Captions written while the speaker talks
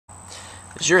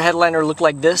Does your headliner look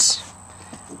like this?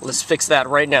 Let's fix that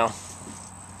right now.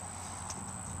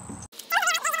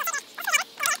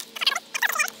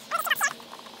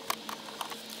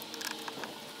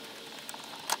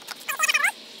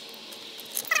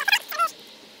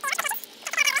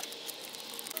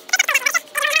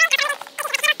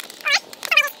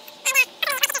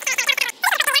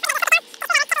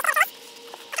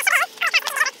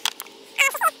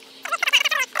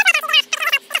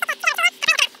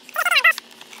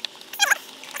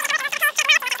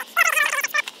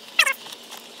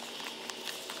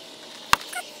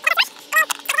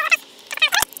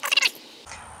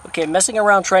 Okay, messing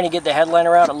around trying to get the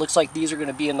headliner out, it looks like these are going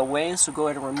to be in the way, so go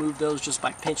ahead and remove those just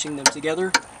by pinching them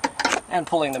together and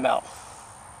pulling them out.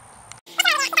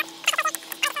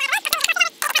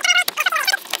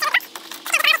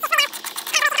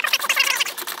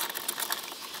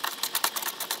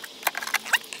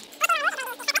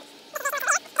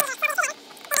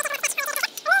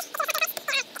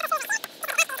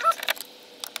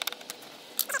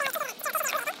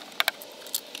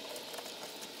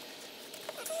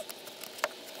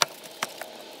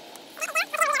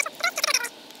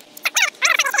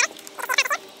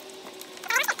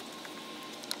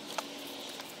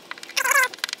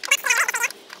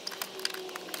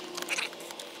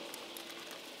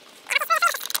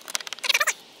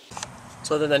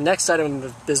 So then the next item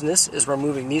of business is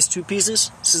removing these two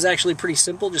pieces. This is actually pretty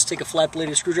simple. Just take a flat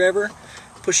bladed screwdriver,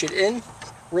 push it in,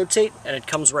 rotate, and it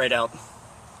comes right out.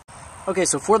 Okay,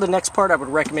 so for the next part, I would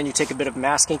recommend you take a bit of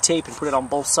masking tape and put it on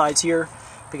both sides here,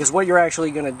 because what you're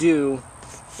actually going to do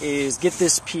is get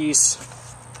this piece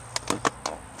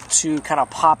to kind of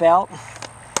pop out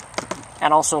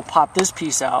and also pop this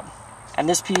piece out. And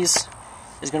this piece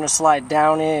is going to slide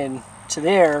down in to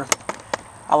there,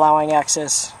 allowing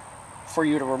access for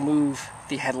you to remove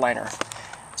the headliner.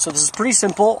 So this is pretty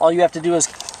simple. All you have to do is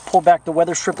pull back the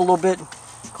weather strip a little bit,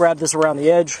 grab this around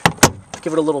the edge,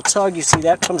 give it a little tug. You see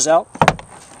that comes out.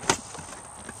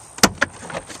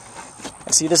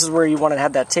 And see, this is where you want to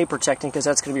have that tape protecting, because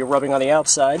that's going to be rubbing on the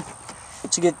outside.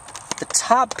 To get the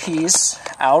top piece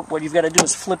out, what you've got to do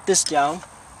is flip this down.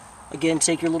 Again,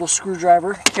 take your little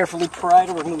screwdriver, carefully pry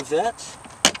to remove that.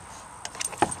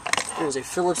 There's a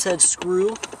Phillips head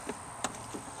screw.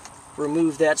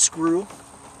 Remove that screw.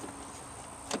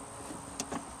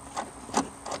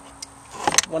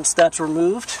 Once that's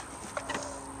removed,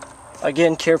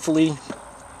 again, carefully,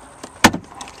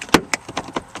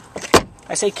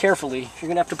 I say carefully, you're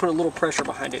going to have to put a little pressure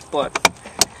behind it, but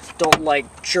don't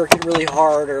like jerk it really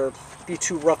hard or be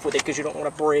too rough with it, because you don't want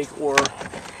to break or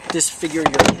disfigure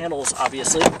your handles,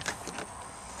 obviously.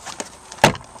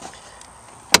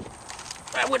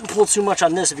 I wouldn't pull too much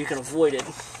on this if you can avoid it.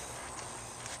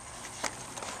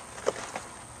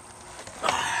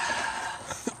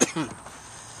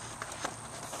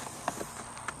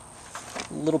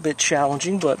 A little bit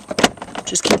challenging, but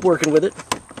just keep working with it.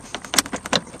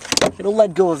 It'll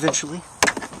let go eventually.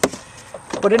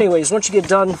 But anyways, once you get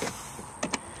done, I'm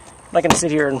not going to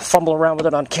sit here and fumble around with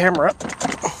it on camera,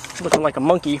 looking like a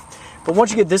monkey. But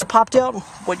once you get this popped out,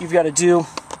 what you've got to do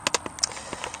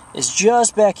is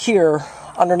just back here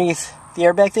underneath the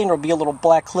airbag thing, there'll be a little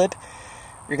black clip.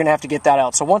 You're going to have to get that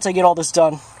out. So once I get all this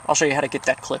done, I'll show you how to get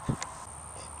that clip.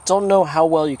 Don't know how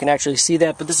well you can actually see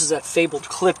that, but this is that fabled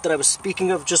clip that I was speaking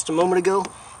of just a moment ago.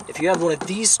 If you have one of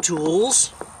these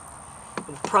tools, it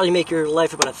will probably make your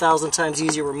life about 1,000 times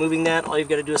easier removing that. All you've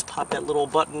got to do is pop that little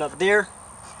button up there,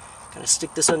 kind of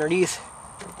stick this underneath,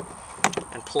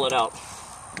 and pull it out.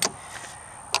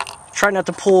 Try not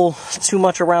to pull too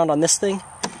much around on this thing,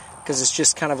 because it's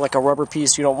just kind of like a rubber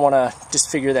piece. You don't want to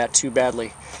disfigure that too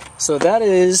badly. So that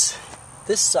is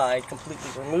this side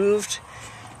completely removed.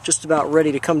 Just about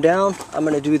ready to come down. I'm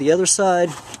going to do the other side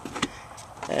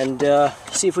and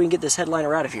see if we can get this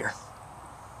headliner out of here.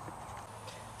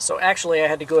 So actually I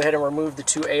had to go ahead and remove the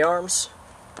two A-arms,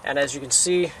 and as you can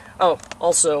see, oh,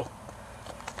 also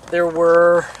there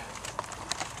were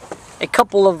a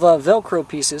couple of Velcro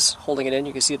pieces holding it in.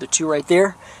 You can see the two right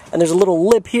there, and there's a little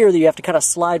lip here that you have to kind of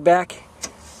slide back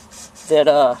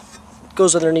that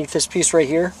goes underneath this piece right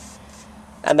here,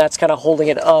 and that's kind of holding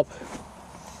it up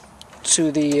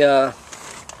to the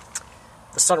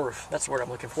sunroof. That's the word I'm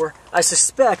looking for. I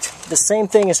suspect the same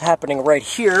thing is happening right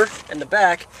here in the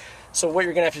back, so what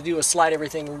you're going to have to do is slide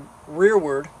everything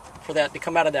rearward for that to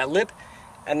come out of that lip,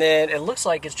 and then it looks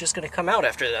like it's just going to come out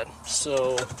after that.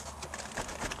 So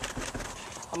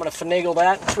I'm going to finagle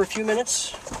that for a few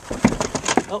minutes.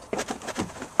 Oh,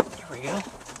 here we go.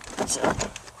 That's out.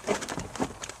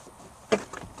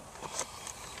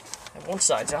 And one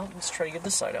side's out. Let's try to get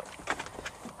this side out.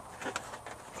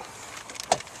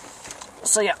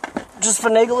 So yeah, just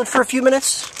finagle it for a few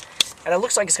minutes, and it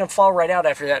looks like it's going to fall right out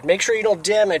after that. Make sure you don't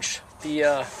damage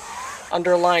the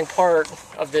underlying part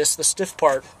of this, the stiff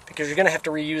part, because you're going to have to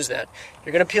reuse that.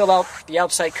 You're going to peel out the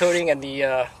outside coating and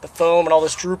the foam and all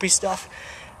this droopy stuff,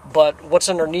 but what's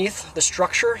underneath, the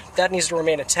structure, that needs to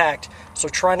remain intact. So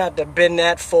try not to bend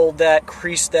that, fold that,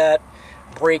 crease that,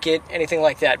 break it, anything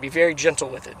like that. Be very gentle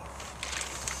with it.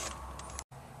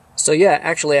 So yeah,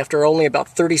 actually after only about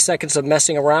 30 seconds of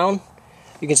messing around,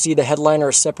 you can see the headliner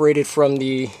is separated from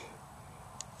the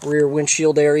rear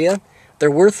windshield area. There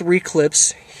were 3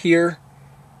 clips here,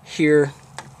 here,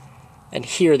 and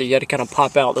here that you had to kind of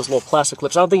pop out, those little plastic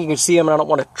clips. I don't think you can see them, and I don't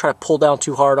want to try to pull down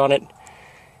too hard on it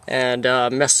and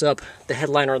mess up the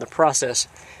headliner in the process.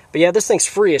 But yeah, this thing's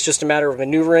free. It's just a matter of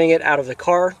maneuvering it out of the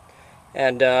car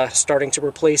and starting to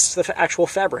replace the actual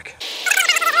fabric.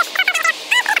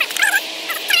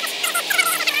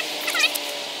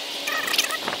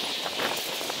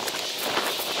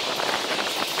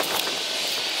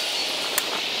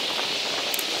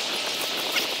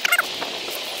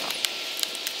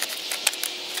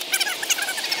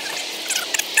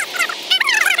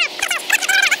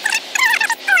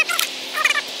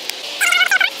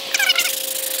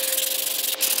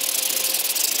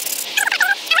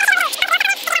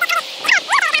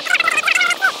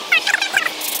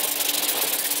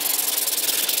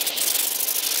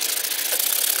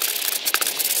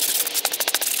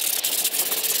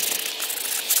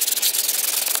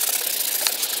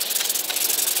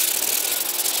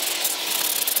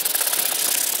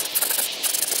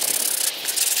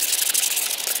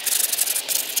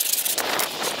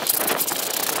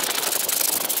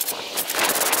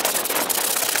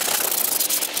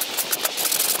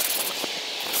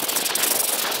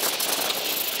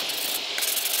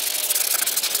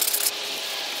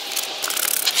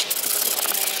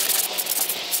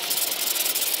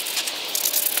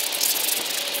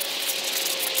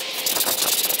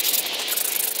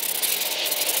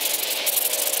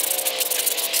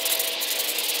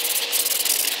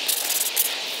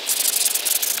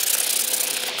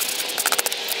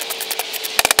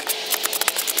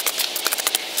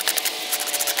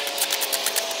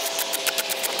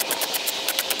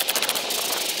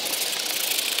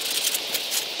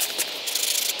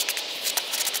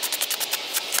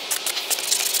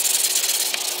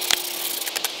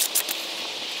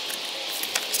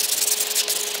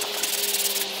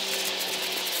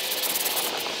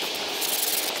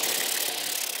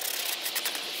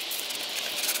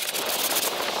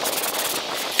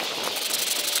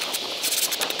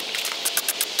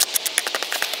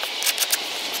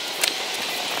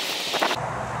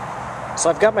 So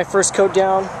I've got my first coat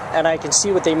down, and I can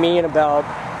see what they mean about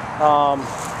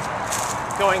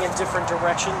going in different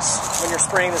directions when you're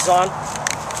spraying this on.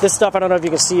 This stuff, I don't know if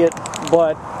you can see it,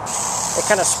 but it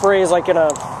kind of sprays like in a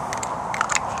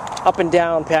up and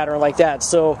down pattern like that.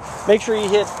 So make sure you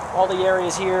hit all the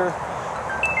areas here.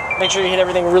 Make sure you hit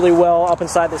everything really well up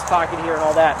inside this pocket here and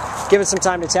all that. Give it some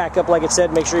time to tack up, like it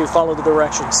said. Make sure you follow the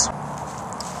directions.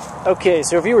 Okay,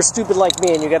 so if you were stupid like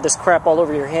me and you got this crap all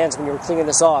over your hands when you were cleaning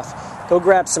this off, go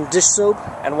grab some dish soap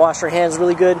and wash your hands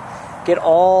really good. Get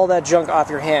all that junk off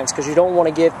your hands, because you don't want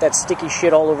to get that sticky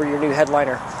shit all over your new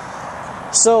headliner.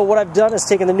 So what I've done is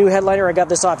taken the new headliner. I got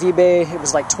this off eBay. It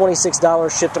was like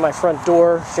 $26 shipped to my front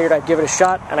door. Figured I'd give it a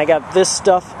shot, and I got this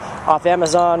stuff off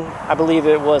Amazon. I believe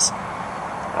it was,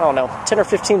 I don't know, 10 or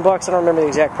 15 bucks. I don't remember the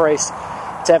exact price,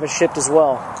 to have it shipped as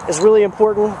well. It's really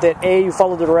important that A, you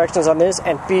follow the directions on this,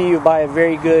 and B, you buy a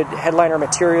very good headliner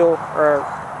material or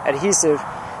adhesive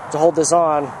to hold this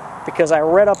on, because I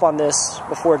read up on this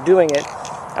before doing it,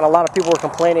 and a lot of people were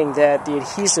complaining that the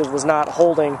adhesive was not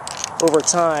holding over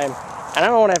time, and I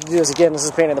don't want to have to do this again. This is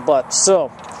a pain in the butt. So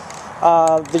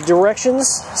the directions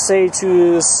say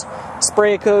to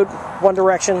spray a coat one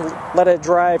direction, let it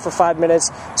dry for 5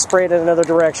 minutes, spray it in another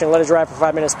direction, let it dry for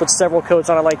 5 minutes, put several coats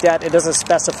on it like that. It doesn't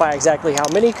specify exactly how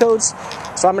many coats,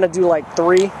 so I'm going to do like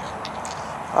 3, and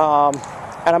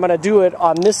I'm going to do it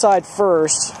on this side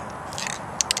first,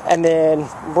 and then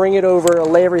bring it over,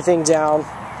 lay everything down,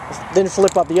 then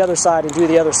flip up the other side and do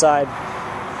the other side,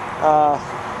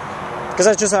 because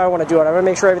that's just how I want to do it. I'm going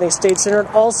to make sure everything stayed centered.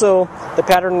 Also, the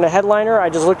pattern in the headliner, I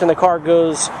just looked in the car,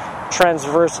 goes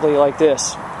transversely like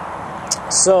this.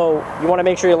 So you want to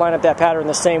make sure you line up that pattern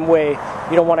the same way.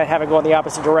 You don't want to have it go in the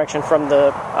opposite direction from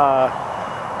the,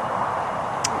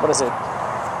 what is it?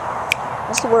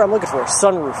 What's the word I'm looking for?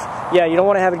 Sunroof. Yeah, you don't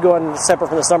want to have it going separate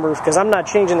from the sunroof, because I'm not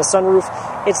changing the sunroof.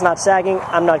 It's not sagging.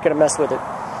 I'm not going to mess with it.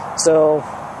 So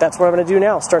that's what I'm going to do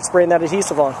now. Start spraying that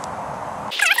adhesive on.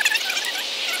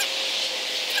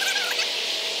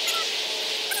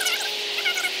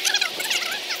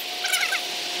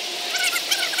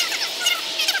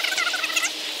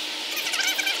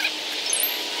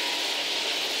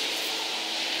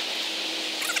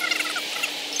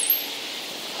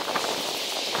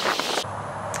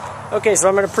 Okay, so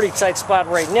I'm in a pretty tight spot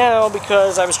right now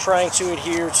because I was trying to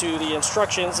adhere to the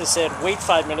instructions. It said wait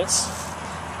 5 minutes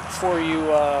before you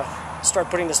start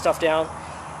putting the stuff down.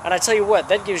 And I tell you what,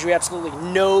 that gives you absolutely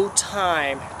no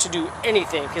time to do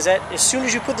anything, because as soon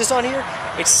as you put this on here,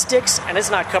 it sticks and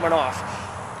it's not coming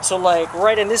off. So like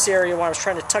right in this area when I was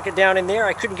trying to tuck it down in there,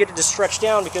 I couldn't get it to stretch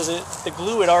down because the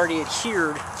glue had already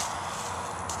adhered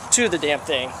to the damn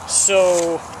thing.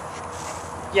 So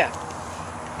yeah,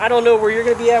 I don't know where you're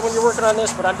going to be at when you're working on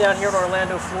this, but I'm down here in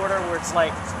Orlando, Florida, where it's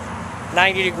like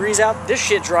 90 degrees out. This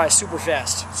shit dries super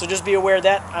fast. So just be aware of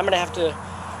that. I'm going to have to...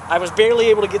 I was barely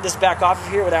able to get this back off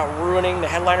of here without ruining the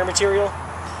headliner material.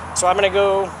 So I'm going to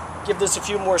go give this a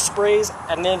few more sprays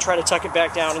and then try to tuck it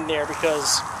back down in there,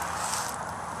 because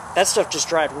that stuff just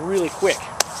dried really quick.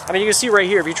 I mean, you can see right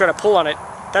here, if you try to pull on it,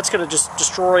 that's going to just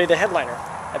destroy the headliner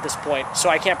at this point. So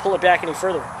I can't pull it back any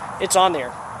further. It's on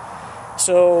there.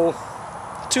 So,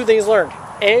 2 things learned.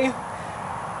 A,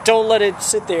 don't let it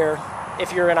sit there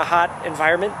if you're in a hot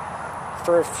environment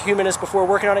for a few minutes before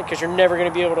working on it, because you're never going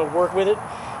to be able to work with it.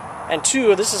 And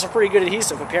 2, this is a pretty good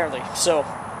adhesive apparently. So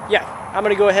yeah, I'm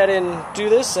going to go ahead and do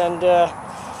this and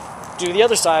do the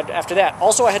other side after that.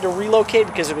 Also, I had to relocate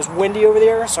because it was windy over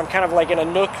there, so I'm kind of like in a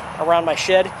nook around my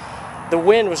shed. The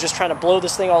wind was just trying to blow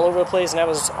this thing all over the place, and that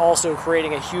was also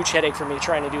creating a huge headache for me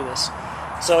trying to do this.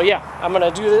 So yeah, I'm going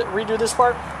to redo this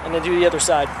part and then do the other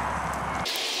side.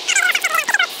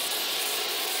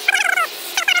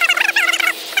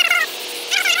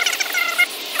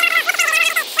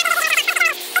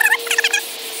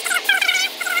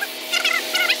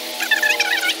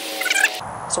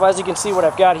 So as you can see, what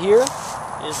I've got here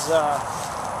is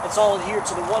it's all adhered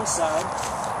to the one side.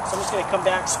 So I'm just going to come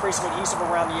back, spray some adhesive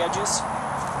around the edges,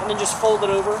 and then just fold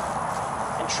it over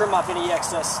and trim off any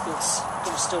excess that's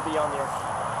going to still be on there.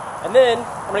 And then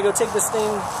I'm going to go take this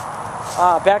thing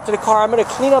back to the car. I'm going to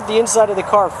clean up the inside of the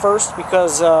car first,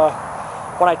 because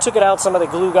when I took it out, some of the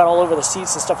glue got all over the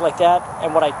seats and stuff like that.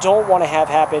 And what I don't want to have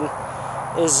happen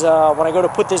is when I go to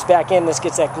put this back in, this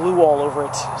gets that glue all over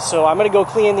it. So I'm going to go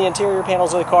clean the interior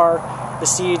panels of the car, the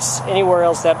seats, anywhere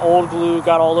else that old glue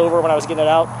got all over when I was getting it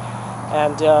out.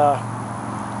 And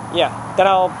yeah, then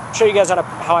I'll show you guys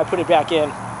how I put it back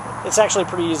in. It's actually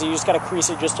pretty easy. You just got to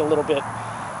crease it just a little bit.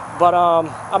 But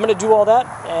I'm going to do all that,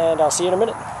 and I'll see you in a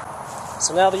minute.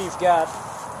 So now that you've got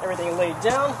everything laid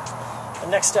down, the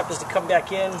next step is to come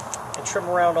back in and trim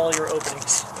around all your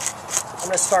openings. I'm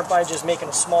going to start by just making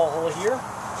a small hole here,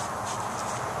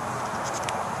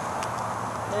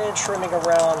 and trimming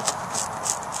around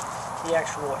the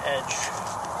actual edge.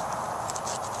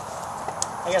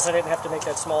 I guess I didn't have to make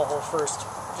that small hole first.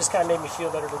 It just kind of made me feel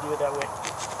better to do it that way,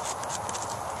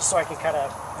 so I can kind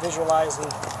of visualize and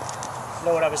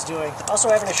know what I was doing. Also,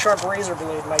 having a sharp razor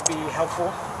blade might be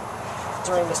helpful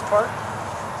during this part.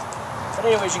 But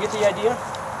anyways, you get the idea.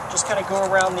 Just kind of go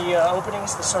around the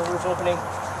openings, the sunroof opening,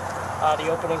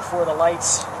 the opening for the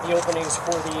lights, the openings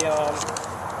for the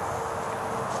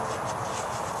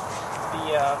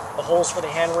holes for the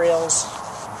handrails,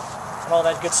 and all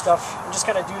that good stuff. And just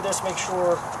kind of do this, make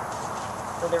sure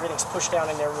that everything's pushed down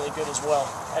in there really good as well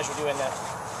as you're doing that.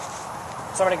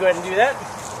 So I'm going to go ahead and do that.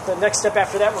 The next step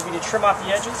after that will be to trim off the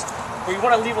edges, but you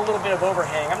want to leave a little bit of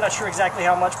overhang. I'm not sure exactly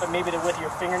how much, but maybe the width of your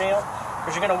fingernail,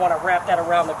 because you're going to want to wrap that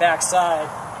around the back side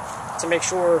to make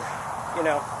sure, you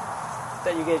know,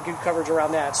 that you get good coverage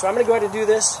around that. So I'm going to go ahead and do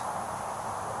this,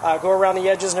 go around the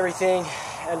edges and everything,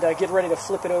 and get ready to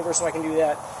flip it over so I can do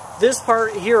that. This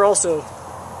part here also,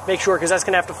 make sure, because that's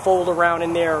going to have to fold around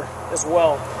in there as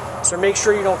well. So make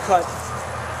sure you don't cut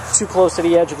too close to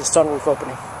the edge of the sunroof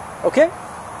opening. Okay?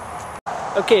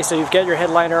 Okay, so you've got your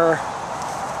headliner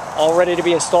all ready to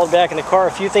be installed back in the car.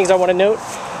 A few things I want to note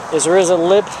is there is a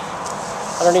lip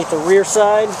underneath the rear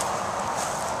side,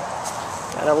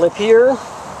 and a lip here,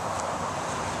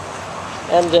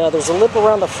 and there's a lip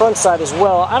around the front side as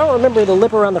well. I don't remember the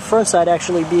lip around the front side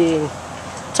actually being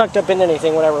tucked up in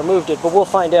anything when I removed it, but we'll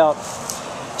find out.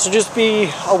 So just be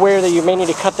aware that you may need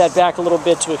to cut that back a little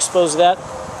bit to expose that.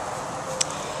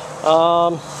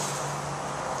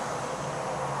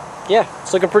 Yeah,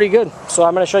 it's looking pretty good. So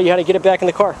I'm going to show you how to get it back in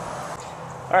the car.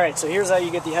 Alright, so here's how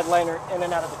you get the headliner in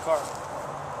and out of the car.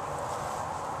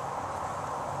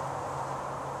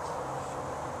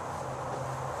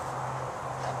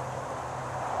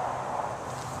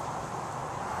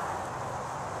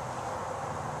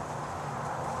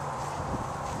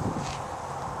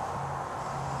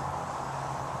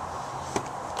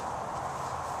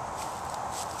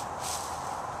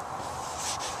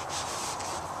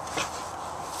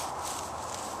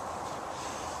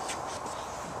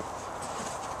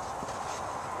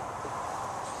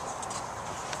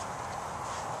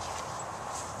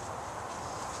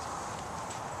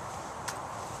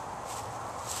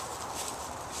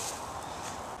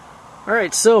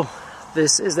 Alright, so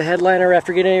this is the headliner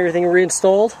after getting everything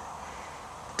reinstalled.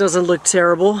 Doesn't look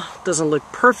terrible, doesn't look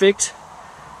perfect,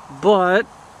 but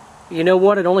you know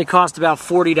what? It only cost about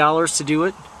 $40 to do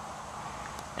it.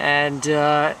 And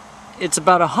it's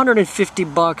about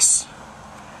 $150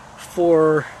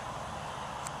 for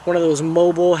one of those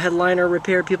mobile headliner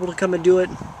repair people to come and do it.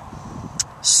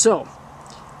 So,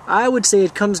 I would say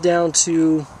it comes down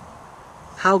to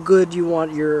how good you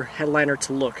want your headliner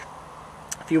to look.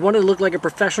 If you want it to look like a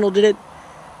professional did it,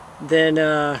 then,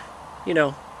 you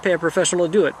know, pay a professional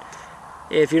to do it.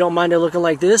 If you don't mind it looking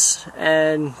like this,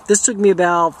 and this took me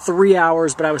about 3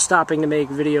 hours, but I was stopping to make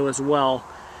video as well.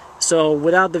 So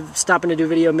without the stopping to do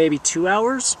video, maybe 2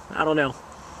 hours? I don't know.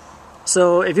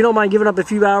 So if you don't mind giving up a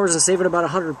few hours and saving about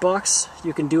 $100,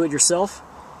 you can do it yourself.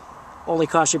 Only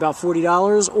cost you about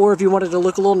 $40. Or if you wanted to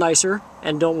look a little nicer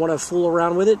and don't want to fool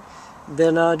around with it,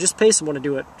 then just pay someone to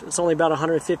do it. It's only about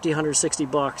 $150,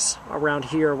 $160 around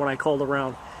here when I called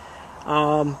around.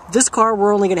 This car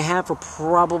we're only going to have for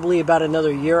probably about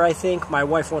another year, I think. My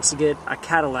wife wants to get a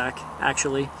Cadillac,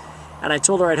 actually. And I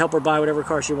told her I'd help her buy whatever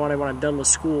car she wanted when I'm done with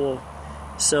school.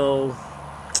 So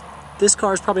this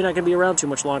car is probably not going to be around too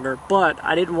much longer, but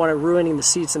I didn't want to ruin the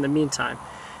seats in the meantime.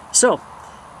 So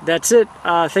that's it.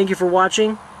 Thank you for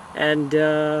watching, and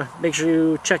make sure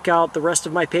you check out the rest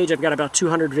of my page. I've got about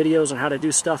 200 videos on how to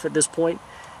do stuff at this point,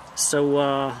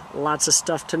 so lots of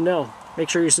stuff to know. Make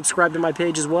sure you subscribe to my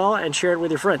page as well and share it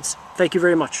with your friends. Thank you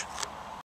very much.